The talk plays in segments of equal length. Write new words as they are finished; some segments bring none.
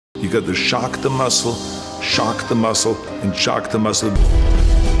got to shock the muscle, and shock the muscle.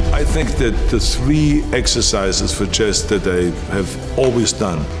 I think that the 3 exercises for chest that I have always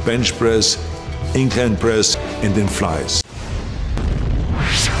done, bench press, incline press, and then flies.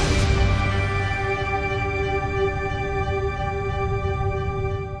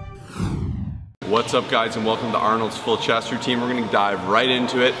 What's up, guys, and welcome to Arnold's full chest routine. We're gonna dive right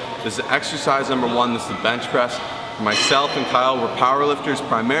into it. This is exercise number 1, this is the bench press. Myself and Kyle, we're power lifters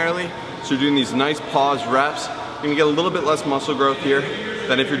primarily, so we're doing these nice pause reps. You're gonna get a little bit less muscle growth here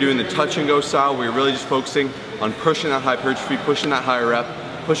than if you're doing the touch and go style, where you're really just focusing on pushing that hypertrophy, pushing that higher rep,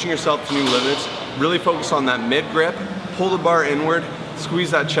 pushing yourself to new limits. Really focus on that mid grip, pull the bar inward, squeeze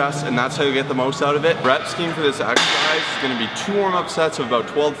that chest, and that's how you get the most out of it. Rep scheme for this exercise is gonna be 2 warm-up sets of about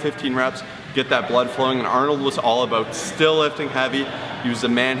 12 to 15 reps. Get that blood flowing, and Arnold was all about still lifting heavy. He was a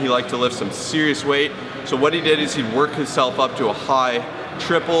man, he liked to lift some serious weight. So what he did is he'd work himself up to a high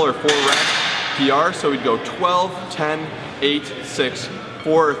triple or 4 rep PR. So he'd go 12, 10, 8, 6,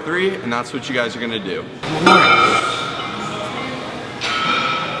 4, or 3, and that's what you guys are gonna do.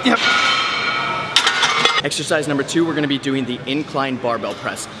 Yep. Exercise number 2, we're gonna be doing the incline barbell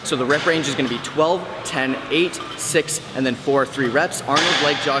press. So the rep range is gonna be 12, 10, 8, 6, and then 4, 3 reps. Arnold,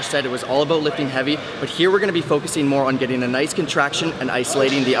 like Josh said, it was all about lifting heavy, but here we're gonna be focusing more on getting a nice contraction and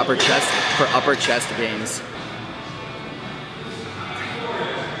isolating the upper chest for upper chest gains.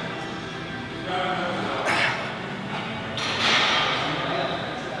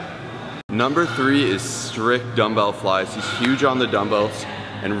 Number 3 is strict dumbbell flies. He's huge on the dumbbells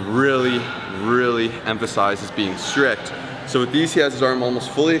and really emphasizes being strict. So with these, he has his arm almost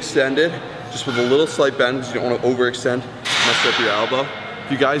fully extended, just with a little slight bend because you don't want to overextend, mess up your elbow.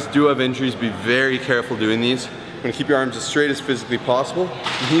 If you guys do have injuries, be very careful doing these. You're gonna keep your arms as straight as physically possible.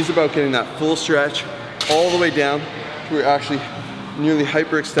 And he's about getting that full stretch all the way down to where you're actually nearly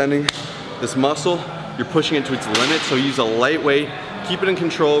hyperextending this muscle. You're pushing it to its limit, so use a light weight. Keep it in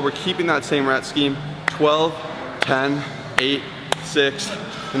control. We're keeping that same rep scheme. 12, 10, 8, 6.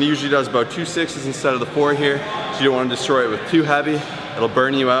 And he usually does about 2 6s instead of the 4 here. So you don't want to destroy it with too heavy. It'll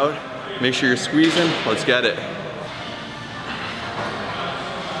burn you out. Make sure you're squeezing. Let's get it.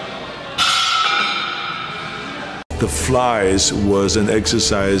 The flies was an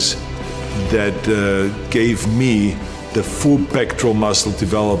exercise that gave me the full pectoral muscle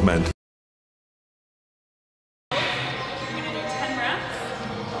development.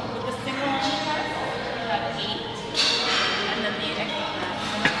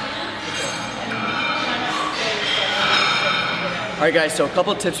 Alright guys, so a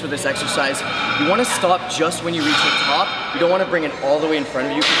couple of tips for this exercise. You want to stop just when you reach the top. You don't want to bring it all the way in front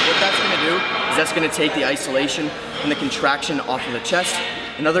of you, because what that's going to do is that's going to take the isolation and the contraction off of the chest.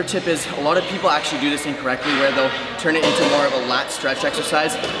 Another tip is a lot of people actually do this incorrectly, where they'll turn it into more of a lat stretch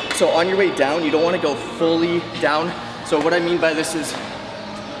exercise. So on your way down, you don't want to go fully down. So what I mean by this is,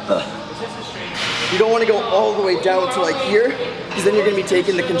 you don't want to go all the way down to like here, because then you're going to be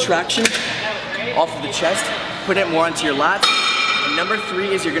taking the contraction off of the chest, put it more onto your lats. And number 3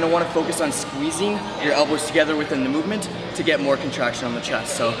 is you're going to want to focus on squeezing your elbows together within the movement to get more contraction on the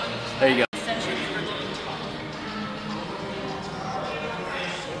chest. So there you go.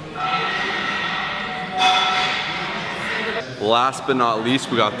 Last but not least,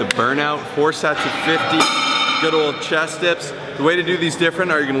 we got the burnout. 4 sets of 50. Good old chest dips. The way to do these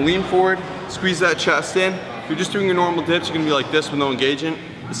different are you're going to lean forward, squeeze that chest in. If you're just doing your normal dips, you're going to be like this with no engagement.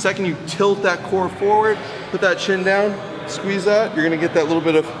 The second you tilt that core forward, put that chin down, squeeze that, you're gonna get that little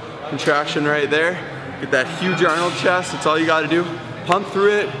bit of contraction right there. Get that huge Arnold chest, that's all you gotta do. Pump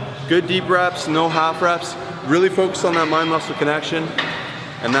through it, good deep reps, no half reps. Really focus on that mind-muscle connection.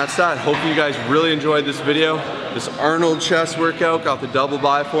 And that's that. Hopefully you guys really enjoyed this video. This Arnold chest workout, got the double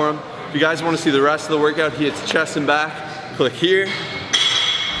bi for him. If you guys wanna see the rest of the workout, he hits chest and back, click here.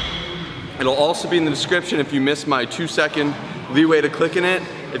 It'll also be in the description if you missed my 2-second leeway to clicking it.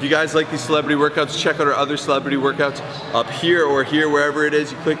 If you guys like these celebrity workouts, check out our other celebrity workouts up here or here, wherever it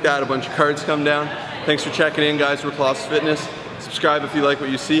is. You click that, a bunch of cards come down. Thanks for checking in, guys. We're Colossus Fitness. Subscribe if you like what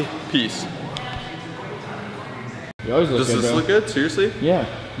you see. Peace. You always look good, Does this look good? Seriously? Yeah,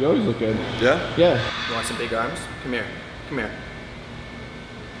 you always look good. Yeah? Yeah. You want some big arms? Come here. Come here.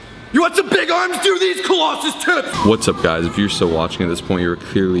 You want some big arms? Do these Colossus tips! What's up, guys? If you're still watching at this point, you're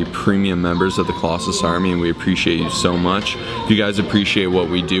clearly premium members of the Colossus Army, and we appreciate you so much. If you guys appreciate what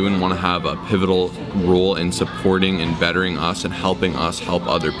we do and want to have a pivotal role in supporting and bettering us and helping us help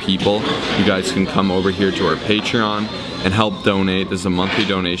other people, you guys can come over here to our Patreon. and help donate. There's a monthly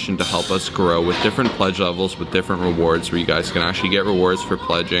donation to help us grow with different pledge levels, with different rewards where you guys can actually get rewards for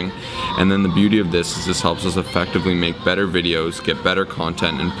pledging. And then the beauty of this is this helps us effectively make better videos, get better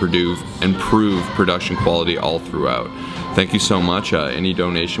content, and improve production quality all throughout. Thank you so much. Any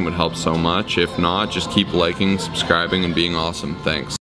donation would help so much. If not, just keep liking, subscribing, and being awesome. Thanks.